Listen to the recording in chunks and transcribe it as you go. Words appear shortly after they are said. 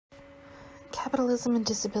Capitalism and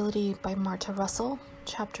Disability by Marta Russell,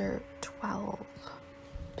 Chapter 12.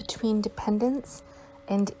 Between Dependence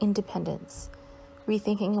and Independence,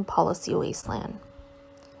 Rethinking a Policy Wasteland.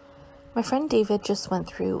 My friend David just went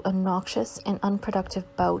through a noxious and unproductive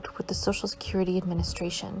bout with the Social Security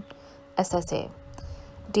Administration, SSA.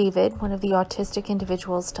 David, one of the autistic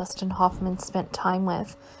individuals Dustin Hoffman spent time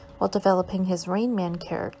with while developing his Rain Man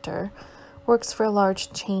character, works for a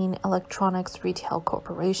large chain electronics retail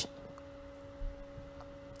corporation.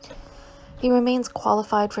 He remains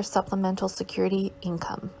qualified for Supplemental Security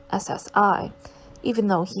Income, SSI, even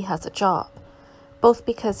though he has a job, both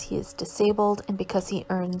because he is disabled and because he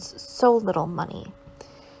earns so little money.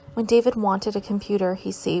 When David wanted a computer,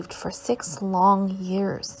 he saved for 6 long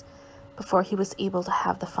years before he was able to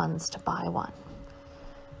have the funds to buy one.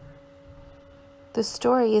 The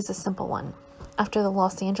story is a simple one. After the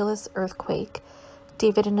Los Angeles earthquake,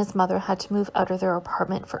 David and his mother had to move out of their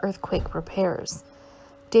apartment for earthquake repairs.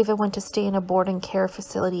 David went to stay in a boarding care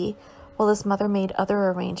facility while his mother made other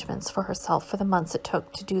arrangements for herself for the months it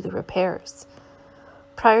took to do the repairs.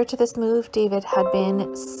 Prior to this move, David had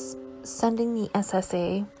been sending the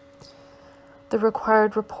SSA the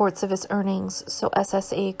required reports of his earnings so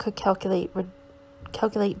SSA could calculate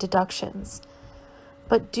deductions.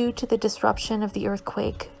 But due to the disruption of the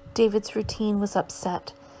earthquake, David's routine was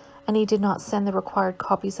upset, and he did not send the required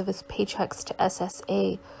copies of his paychecks to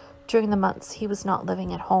SSA during the months he was not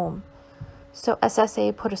living at home. So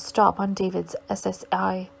SSA put a stop on David's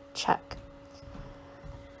SSI check.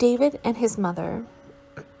 David and his mother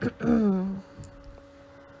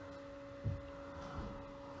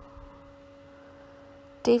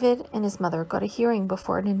got a hearing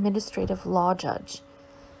before an administrative law judge.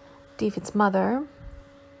 David's mother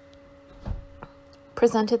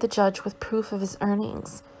presented the judge with proof of his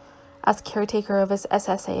earnings. As caretaker of his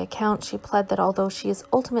SSA account, she pled that although she is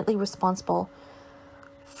ultimately responsible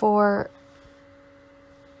for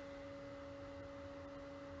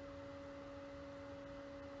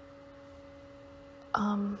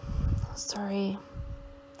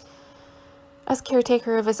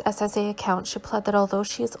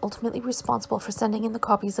sending in the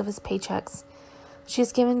copies of his paychecks, she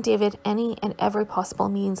has given David any and every possible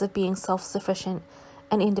means of being self-sufficient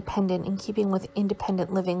and independent in keeping with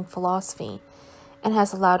independent living philosophy, and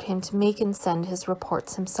has allowed him to make and send his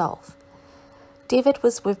reports himself. David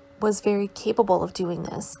was very capable of doing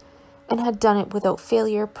this, and had done it without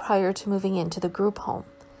failure prior to moving into the group home.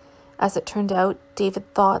 As it turned out,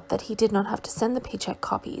 David thought that he did not have to send the paycheck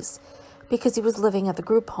copies, because he was living at the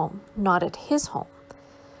group home, not at his home.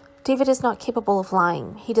 David is not capable of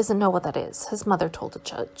lying. He doesn't know what that is, his mother told the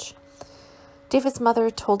judge. David's mother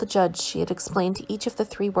told the judge she had explained to each of the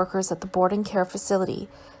 3 workers at the boarding care facility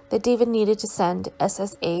that David needed to send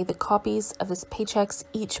SSA the copies of his paychecks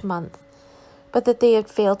each month, but that they had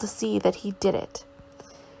failed to see that he did it.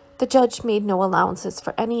 The judge made no allowances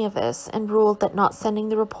for any of this and ruled that not sending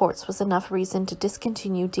the reports was enough reason to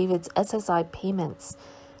discontinue David's SSI payments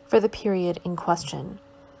for the period in question.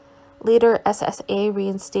 Later, SSA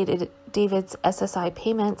reinstated David's SSI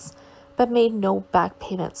payments, but made no back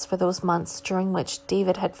payments for those months during which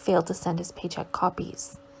David had failed to send his paycheck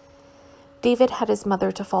copies. David had his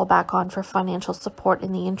mother to fall back on for financial support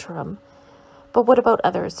in the interim. But what about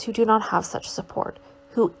others who do not have such support,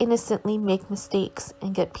 who innocently make mistakes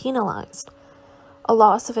and get penalized? A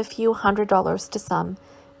loss of a few $100s to some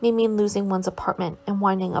may mean losing one's apartment and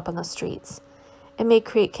winding up on the streets. It may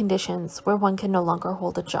create conditions where one can no longer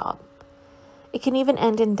hold a job. It can even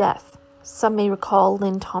end in death. Some may recall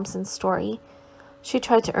Lynn Thompson's story. She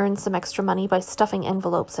tried to earn some extra money by stuffing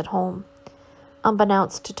envelopes at home.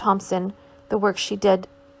 Unbeknownst to Thompson, the work she did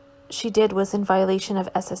was in violation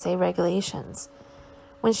of SSA regulations.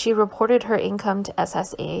 When she reported her income to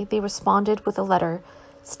SSA, they responded with a letter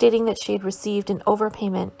stating that she had received an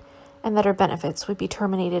overpayment and that her benefits would be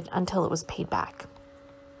terminated until it was paid back.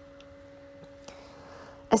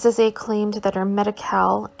 SSA claimed that her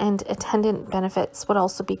Medi-Cal and attendant benefits would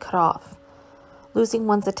also be cut off. Losing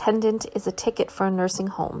one's attendant is a ticket for a nursing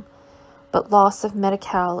home, but loss of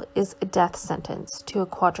Medi-Cal is a death sentence to a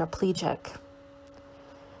quadriplegic.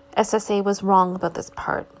 SSA was wrong about this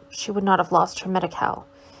part. She would not have lost her Medi-Cal.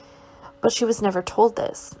 But she was never told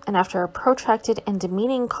this, and after a protracted and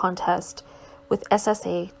demeaning contest with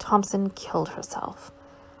SSA, Thompson killed herself,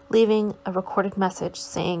 leaving a recorded message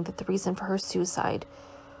saying that the reason for her suicide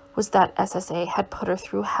was that SSA had put her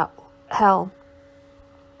through hell,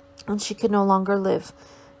 and she could no longer live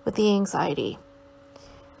with the anxiety.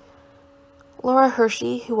 Laura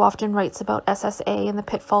Hershey, who often writes about SSA and the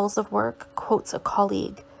pitfalls of work, quotes a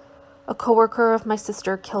colleague. A coworker of my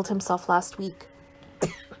sister killed himself last week.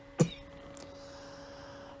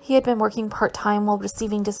 He had been working part-time while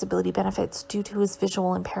receiving disability benefits due to his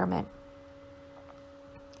visual impairment.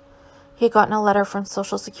 He had gotten a letter from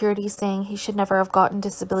Social Security saying he should never have gotten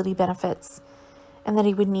disability benefits and that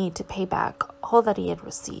he would need to pay back all that he had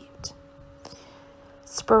received.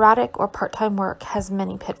 Sporadic or part-time work has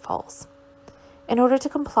many pitfalls. In order to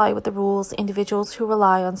comply with the rules, individuals who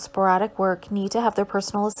rely on sporadic work need to have their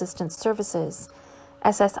personal assistance services,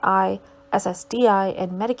 SSI, SSDI,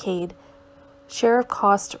 and Medicaid share of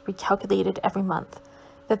cost recalculated every month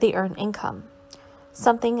that they earn income,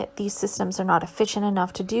 something these systems are not efficient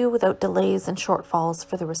enough to do without delays and shortfalls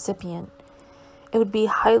for the recipient. It would be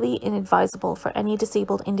highly inadvisable for any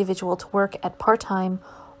disabled individual to work at part-time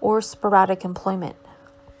or sporadic employment,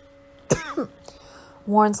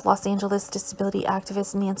 warns Los Angeles disability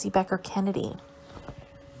activist Nancy Becker Kennedy.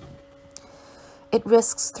 It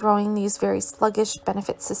risks throwing these very sluggish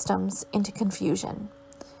benefit systems into confusion.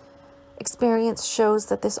 Experience shows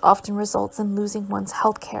that this often results in losing one's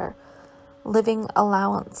health care, living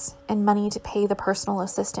allowance, and money to pay the personal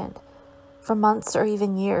assistant for months or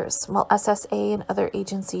even years, while SSA and other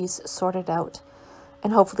agencies sort it out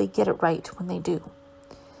and hopefully get it right when they do.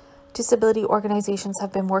 Disability organizations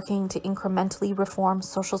have been working to incrementally reform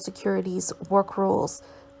Social Security's work rules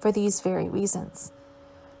for these very reasons.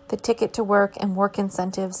 The Ticket to Work and Work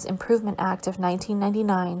Incentives Improvement Act of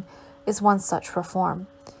 1999 is one such reform.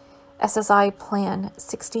 SSI Plan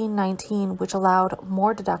 1619, which allowed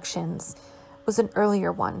more deductions, was an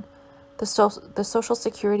earlier one. The Social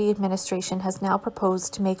Security Administration has now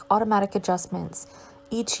proposed to make automatic adjustments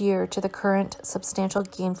each year to the current Substantial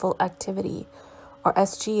Gainful Activity, or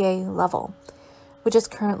SGA, level, which is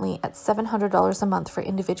currently at $700 a month for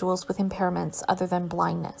individuals with impairments other than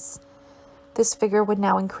blindness. This figure would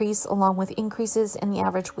now increase along with increases in the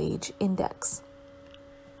average wage index.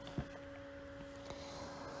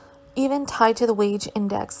 Even tied to the wage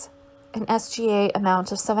index, an SGA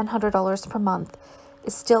amount of $700 per month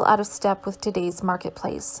is still out of step with today's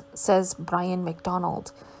marketplace, says Brian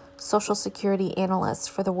McDonald, Social Security analyst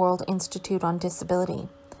for the World Institute on Disability.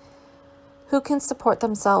 Who can support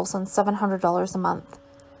themselves on $700 a month?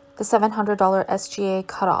 The $700 SGA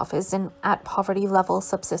cutoff is an at-poverty level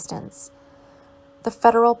subsistence. The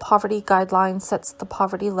federal poverty guideline sets the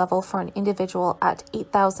poverty level for an individual at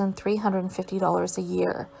 $8,350 a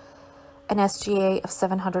year. An SGA of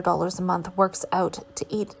 $700 a month works out to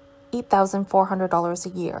 $8,400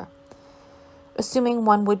 a year, assuming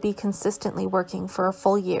one would be consistently working for a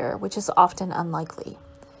full year, which is often unlikely.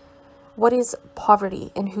 What is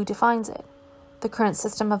poverty and who defines it? The current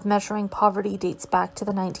system of measuring poverty dates back to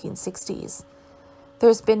the 1960s. There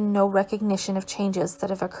has been no recognition of changes that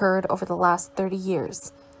have occurred over the last 30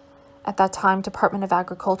 years. At that time, Department of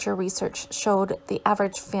Agriculture research showed the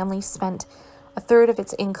average family spent a third of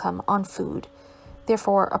its income on food.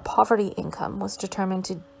 Therefore, a poverty income was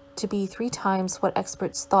determined to be 3 times what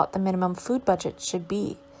experts thought the minimum food budget should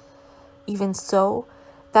be. Even so,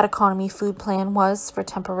 that economy food plan was for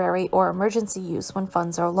temporary or emergency use when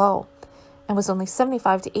funds are low, and was only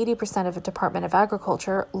 75 to 80% of a Department of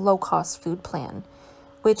Agriculture low-cost food plan,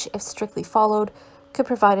 which, if strictly followed, could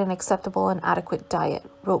provide an acceptable and adequate diet,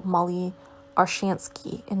 wrote Molly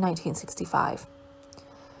Arshansky in 1965.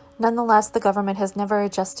 Nonetheless, the government has never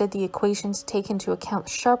adjusted the equation to take into account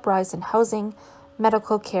the sharp rise in housing,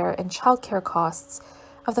 medical care, and child care costs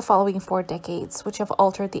of the following 4 decades, which have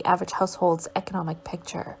altered the average household's economic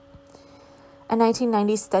picture. A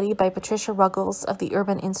 1990 study by Patricia Ruggles of the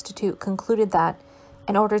Urban Institute concluded that,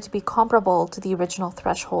 in order to be comparable to the original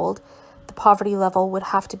threshold, the poverty level would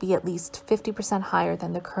have to be at least 50% higher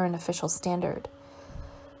than the current official standard.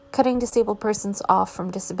 Cutting disabled persons off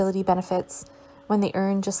from disability benefits when they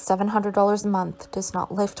earn just $700 a month does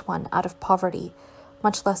not lift one out of poverty,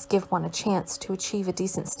 much less give one a chance to achieve a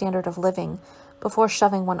decent standard of living before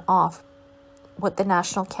shoving one off what the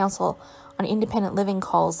National Council on Independent Living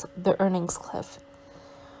calls the earnings cliff.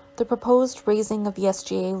 The proposed raising of the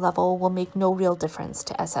SGA level will make no real difference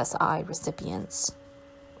to SSI recipients.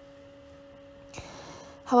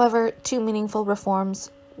 However, 2 meaningful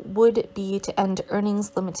reforms would be to end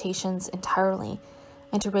earnings limitations entirely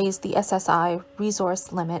and to raise the SSI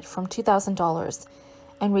resource limit from $2,000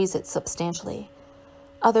 and raise it substantially.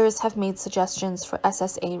 Others have made suggestions for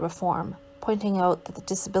SSA reform, pointing out that the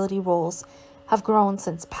disability roles have grown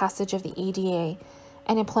since passage of the ADA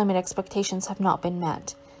and employment expectations have not been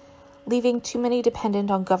met, leaving too many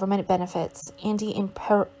dependent on government benefits. Andy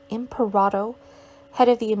Imperato, head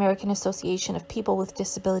of the American Association of People with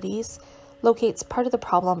Disabilities, locates part of the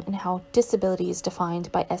problem in how disability is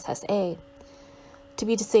defined by SSA. To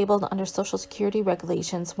be disabled under Social Security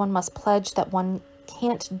regulations, one must pledge that one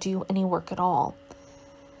can't do any work at all.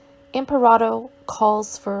 Imperato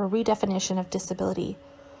calls for a redefinition of disability.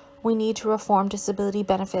 We need to reform disability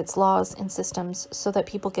benefits laws and systems so that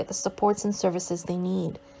people get the supports and services they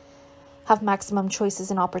need, have maximum choices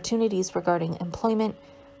and opportunities regarding employment,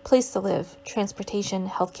 place to live, transportation,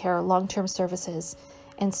 healthcare, long-term services,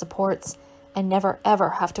 and supports, and never ever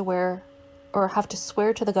have to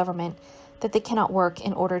swear to the government that they cannot work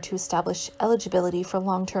in order to establish eligibility for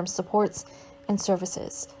long-term supports and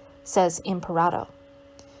services, says Imperato.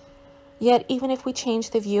 Yet, even if we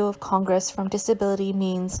change the view of Congress from disability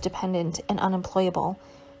means dependent and unemployable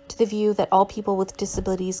to the view that all people with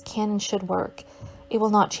disabilities can and should work, it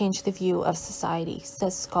will not change the view of society,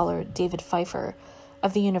 says scholar David Pfeiffer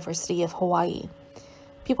of the University of Hawaii.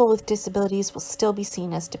 People with disabilities will still be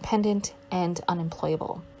seen as dependent and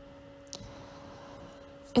unemployable.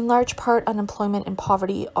 In large part, unemployment and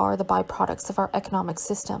poverty are the byproducts of our economic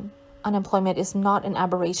system. Unemployment is not an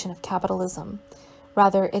aberration of capitalism.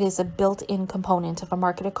 Rather, it is a built-in component of a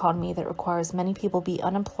market economy that requires many people be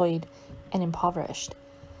unemployed and impoverished.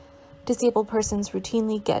 Disabled persons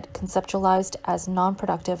routinely get conceptualized as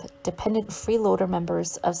non-productive, dependent freeloader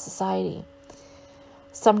members of society.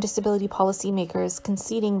 Some disability policymakers,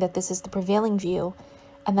 conceding that this is the prevailing view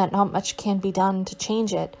and that not much can be done to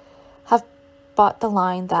change it, have bought the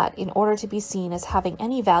line that in order to be seen as having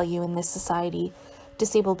any value in this society,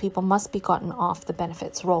 disabled people must be gotten off the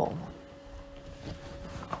benefits roll.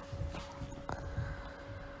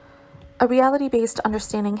 A reality-based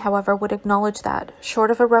understanding, however, would acknowledge that,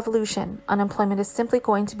 short of a revolution, unemployment is simply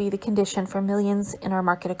going to be the condition for millions in our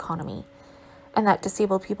market economy, and that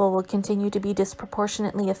disabled people will continue to be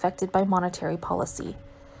disproportionately affected by monetary policy.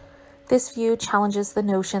 This view challenges the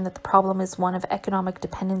notion that the problem is one of economic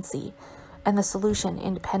dependency, and the solution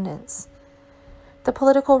independence. The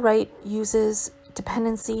political right uses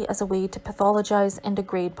dependency as a way to pathologize and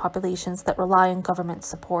degrade populations that rely on government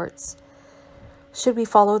supports. Should we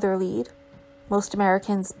follow their lead? Most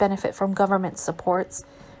Americans benefit from government supports,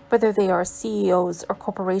 whether they are CEOs or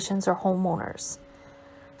corporations or homeowners.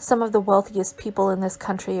 Some of the wealthiest people in this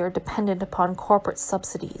country are dependent upon corporate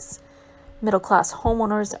subsidies. Middle-class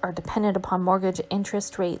homeowners are dependent upon mortgage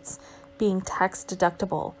interest rates being tax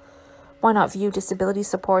deductible. Why not view disability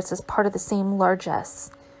supports as part of the same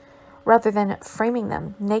largesse, rather than framing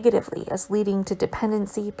them negatively as leading to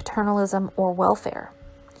dependency, paternalism, or welfare?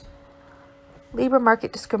 Labor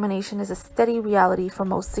market discrimination is a steady reality for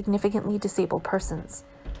most significantly disabled persons.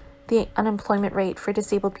 The unemployment rate for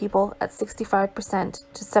disabled people at 65%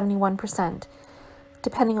 to 71%,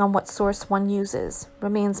 depending on what source one uses,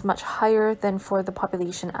 remains much higher than for the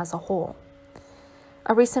population as a whole.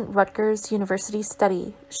 A recent Rutgers University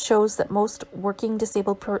study shows that most working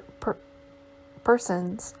disabled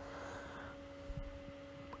persons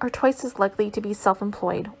are twice as likely to be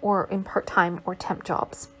self-employed or in part-time or temp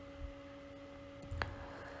jobs.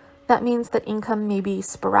 That means that income may be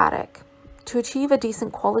sporadic. To achieve a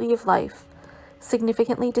decent quality of life,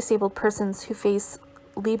 significantly disabled persons who face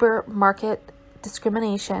labor market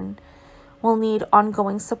discrimination will need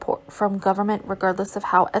ongoing support from government regardless of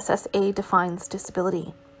how SSA defines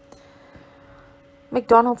disability.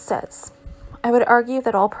 McDonald says, I would argue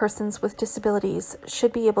that all persons with disabilities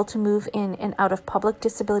should be able to move in and out of public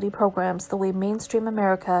disability programs the way mainstream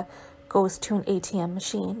America goes to an ATM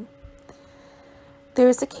machine. There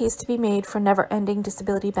is a case to be made for never-ending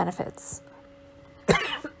disability benefits.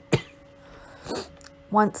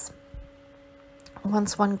 Once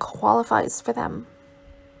one qualifies for them.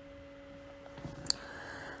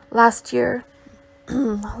 Last year,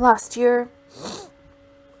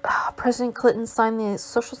 President Clinton signed the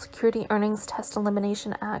Social Security Earnings Test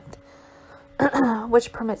Elimination Act,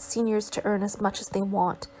 which permits seniors to earn as much as they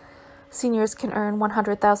want. Seniors can earn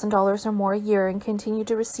 $100,000 or more a year and continue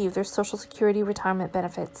to receive their Social Security retirement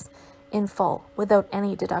benefits in full, without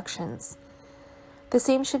any deductions. The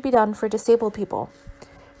same should be done for disabled people.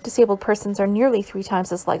 Disabled persons are nearly 3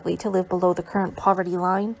 times as likely to live below the current poverty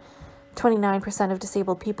line. 29% of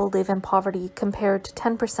disabled people live in poverty compared to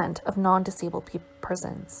 10% of non-disabled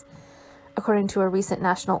persons, according to a recent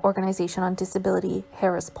National Organization on Disability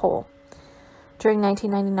Harris poll. During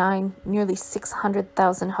 1999, nearly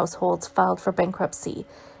 600,000 households filed for bankruptcy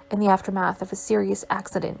in the aftermath of a serious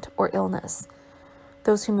accident or illness.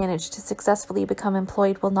 Those who manage to successfully become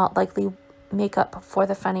employed will not likely make up for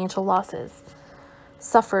the financial losses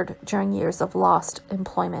suffered during years of lost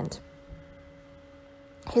employment.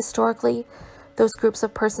 Historically, those groups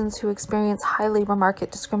of persons who experience high labor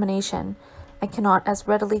market discrimination and cannot as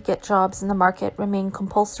readily get jobs in the market remain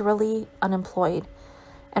compulsorily unemployed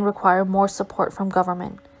and require more support from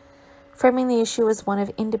government. Framing the issue as one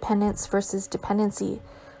of independence versus dependency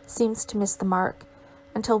seems to miss the mark.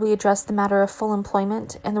 Until we address the matter of full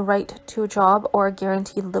employment and the right to a job or a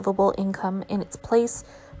guaranteed livable income in its place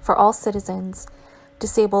for all citizens,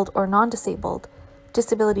 disabled or non-disabled,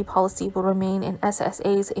 disability policy will remain in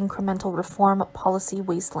SSA's incremental reform policy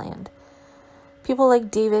wasteland. People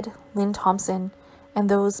like David, Lynn Thompson, and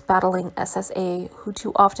those battling SSA, who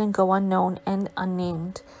too often go unknown and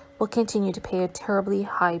unnamed, will continue to pay a terribly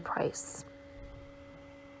high price.